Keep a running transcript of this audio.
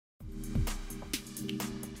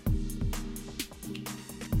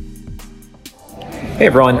Hey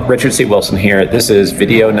everyone, Richard C. Wilson here. This is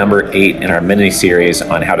video number 8 in our mini-series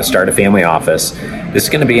on how to start a family office. This is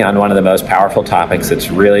going to be on one of the most powerful topics that's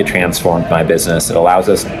really transformed my business. It allowed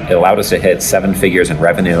us to hit 7 figures in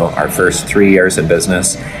revenue our first 3 years in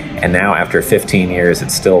business. And now after 15 years,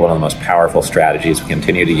 it's still one of the most powerful strategies we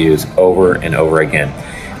continue to use over and over again.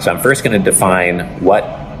 So I'm first going to define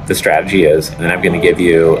what the strategy is, and then I'm going to give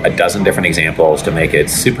you a dozen different examples to make it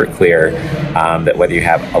super clear that whether you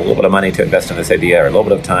have a little bit of money to invest in this idea or a little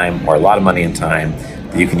bit of time or a lot of money and time,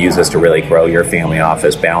 you can use this to really grow your family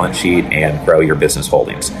office balance sheet and grow your business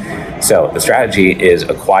holdings. So the strategy is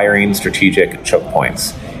acquiring strategic choke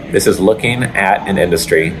points. This is looking at an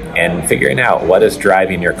industry and figuring out what is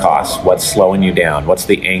driving your costs, what's slowing you down, what's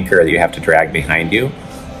the anchor that you have to drag behind you.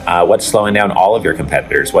 What's slowing down all of your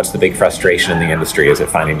competitors? What's the big frustration in the industry? Is it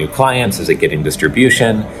finding new clients? Is it getting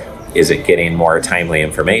distribution? Is it getting more timely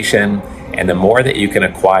information? And the more that you can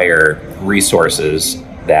acquire resources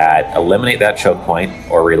that eliminate that choke point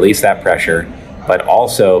or release that pressure, but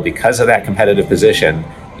also because of that competitive position,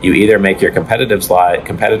 you either make your competitors'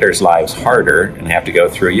 lives harder and have to go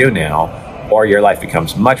through you now, or your life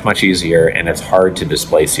becomes much, much easier and it's hard to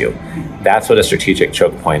displace you. That's what a strategic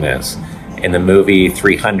choke point is. In the movie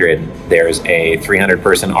 300, there's a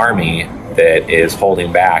 300-person army that is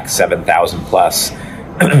holding back 7,000 plus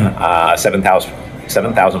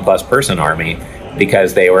person army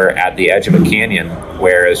because they were at the edge of a canyon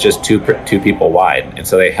where it's just two people wide. And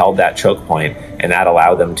so they held that choke point, and that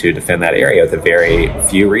allowed them to defend that area with a very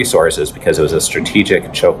few resources because it was a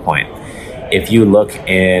strategic choke point. If you look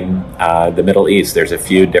in the Middle East, there's a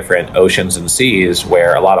few different oceans and seas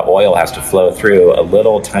where a lot of oil has to flow through a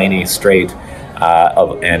little tiny strait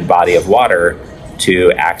and body of water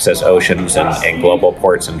to access oceans and global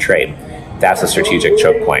ports and trade. That's a strategic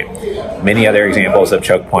choke point. Many other examples of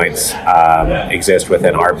choke points exist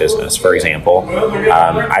within our business. For example,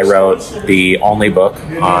 I wrote the only book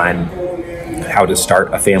on how to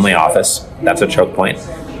start a family office. That's a choke point.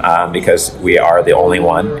 Because we are the only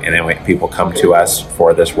one, and then people come to us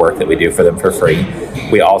for this work that we do for them for free.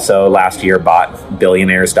 We also last year bought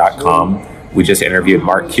billionaires.com. We just interviewed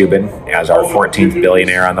Mark Cuban as our 14th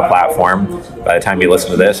billionaire on the platform. By the time you listen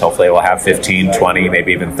to this, hopefully we'll have 15, 20,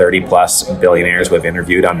 maybe even 30 plus billionaires we've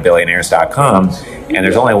interviewed on billionaires.com. And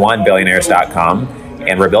there's only one billionaires.com,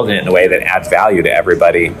 and we're building it in a way that adds value to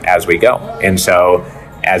everybody as we go. And so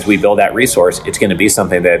as we build that resource, it's going to be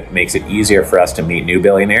something that makes it easier for us to meet new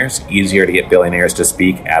billionaires, easier to get billionaires to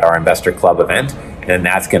speak at our investor club event, and then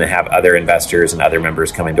that's going to have other investors and other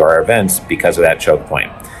members coming to our events because of that choke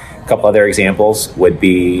point. A couple other examples would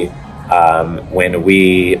be when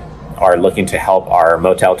we are looking to help our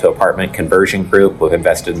motel to apartment conversion group. We've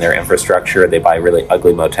invested in their infrastructure. They buy really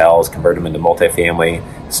ugly motels, convert them into multifamily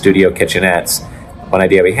studio kitchenettes. One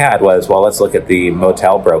idea we had was, well, let's look at the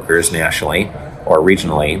motel brokers nationally or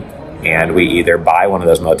regionally, and we either buy one of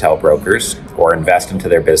those motel brokers or invest into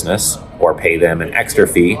their business or pay them an extra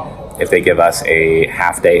fee if they give us a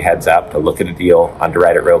half-day heads up to look at a deal,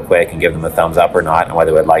 underwrite it real quick, and give them a thumbs up or not, and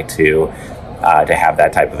whether we'd like to have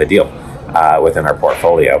that type of a deal within our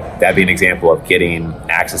portfolio. That'd be an example of getting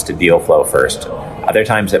access to deal flow first. Other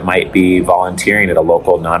times it might be volunteering at a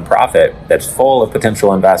local nonprofit that's full of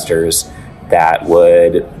potential investors that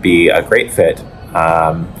would be a great fit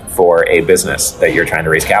for a business that you're trying to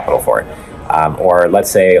raise capital for. Or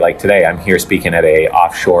let's say, like today, I'm here speaking at a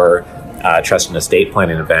offshore trust and estate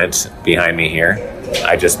planning event behind me here.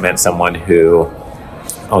 I just met someone who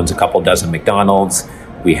owns a couple dozen McDonald's.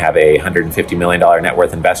 We have a $150 million net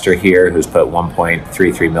worth investor here who's put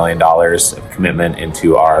 $1.33 million of commitment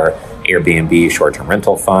into our Airbnb short-term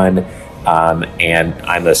rental fund. And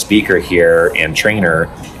I'm the speaker here and trainer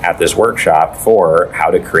at this workshop for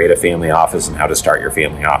how to create a family office and how to start your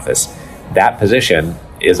family office. That position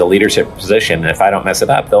is a leadership position, and if I don't mess it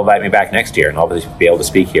up, they'll invite me back next year, and I'll be able to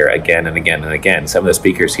speak here again and again and again. Some of the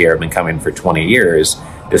speakers here have been coming for 20 years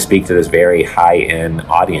to speak to this very high-end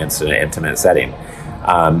audience in an intimate setting.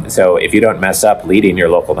 So if you don't mess up leading your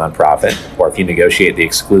local nonprofit, or if you negotiate the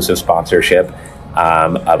exclusive sponsorship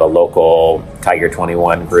of a local Tiger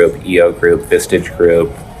 21 group, EO group, Vistage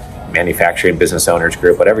group, manufacturing business owners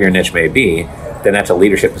group, whatever your niche may be, then that's a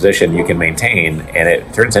leadership position you can maintain, and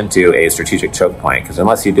it turns into a strategic choke point, because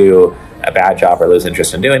unless you do a bad job or lose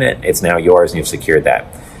interest in doing it, it's now yours and you've secured that.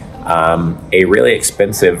 A really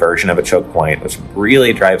expensive version of a choke point, which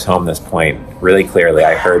really drives home this point really clearly,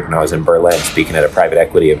 I heard when I was in Berlin speaking at a private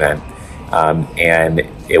equity event, and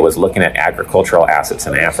it was looking at agricultural assets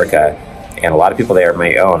in Africa. And a lot of people there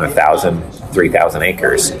may own 1,000, 3,000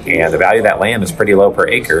 acres. And the value of that land is pretty low per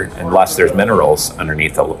acre unless there's minerals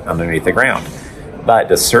underneath the ground. But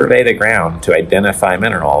to survey the ground to identify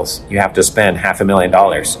minerals, you have to spend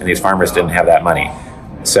 $500,000, and these farmers didn't have that money.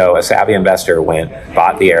 So a savvy investor went,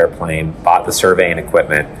 bought the airplane, bought the surveying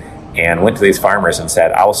equipment, and went to these farmers and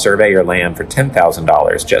said, I'll survey your land for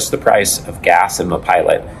 $10,000, just the price of gas and the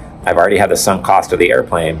pilot. I've already had the sunk cost of the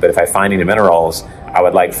airplane, but if I find any minerals, I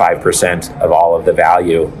would like 5% of all of the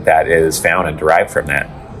value that is found and derived from that.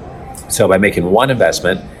 So by making one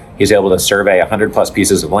investment, he's able to survey 100 plus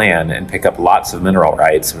pieces of land and pick up lots of mineral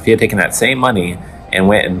rights. If he had taken that same money and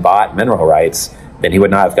went and bought mineral rights, then he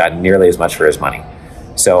would not have gotten nearly as much for his money.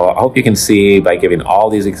 So I hope you can see by giving all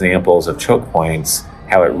these examples of choke points,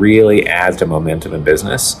 how it really adds to momentum in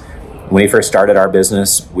business. When we first started our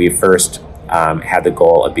business, we first had the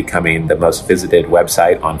goal of becoming the most visited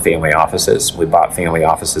website on family offices. We bought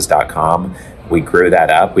familyoffices.com. We grew that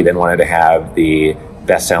up. We then wanted to have the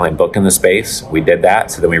best-selling book in the space. We did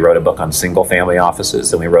that. So then we wrote a book on single family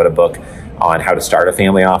offices. Then we wrote a book on how to start a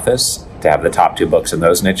family office to have the top 2 books in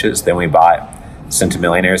those niches. Then we bought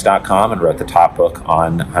centimillionaires.com and wrote the top book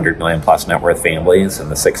on 100 million plus net worth families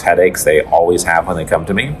and the 6 headaches they always have when they come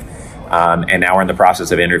to me. And now we're in the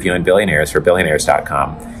process of interviewing billionaires for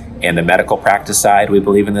billionaires.com. In the medical practice side, we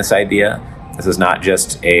believe in this idea. This is not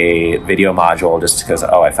just a video module just because,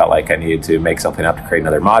 I felt like I needed to make something up to create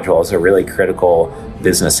another module. It's a really critical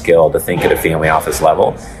business skill to think at a family office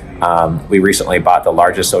level. We recently bought the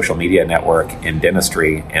largest social media network in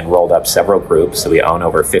dentistry and rolled up several groups. So we own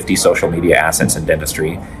over 50 social media assets in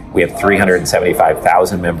dentistry. We have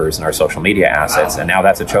 375,000 members in our social media assets. And now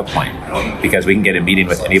that's a choke point because we can get a meeting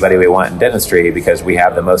with anybody we want in dentistry because we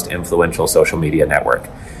have the most influential social media network.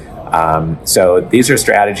 So these are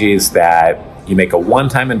strategies that you make a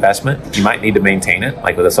one-time investment. You might need to maintain it.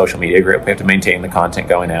 Like with a social media group, we have to maintain the content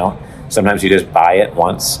going out. Sometimes you just buy it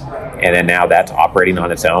once, and then now that's operating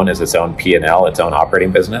on its own as its own P&L, its own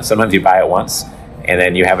operating business. Sometimes you buy it once, and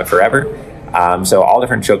then you have it forever. So all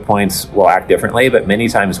different choke points will act differently, but many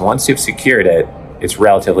times once you've secured it, it's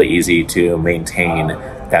relatively easy to maintain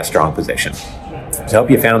that strong position. So I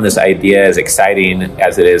hope you found this idea as exciting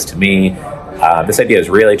as it is to me. This idea has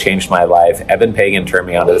really changed my life. Eben Pagan turned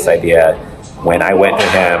me onto this idea when I went to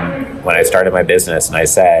him when I started my business, and I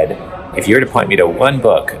said, if you were to point me to one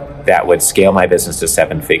book that would scale my business to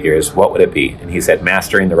 7 figures, what would it be? And he said,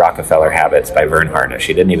 Mastering the Rockefeller Habits by Verne Harnish.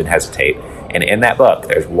 He didn't even hesitate. And in that book,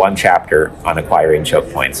 there's one chapter on acquiring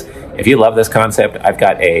choke points. If you love this concept, I've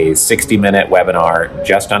got a 60-minute webinar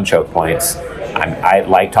just on choke points. I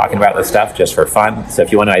like talking about this stuff just for fun. So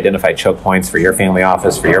if you want to identify choke points for your family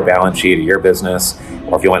office, for your balance sheet, or your business,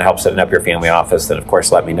 or if you want to help setting up your family office, then of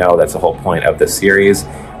course let me know. That's the whole point of this series.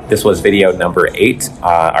 This was video number 8.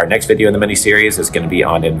 Our next video in the mini-series is going to be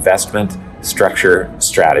on investment structure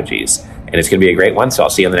strategies. And it's going to be a great one, so I'll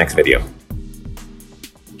see you in the next video.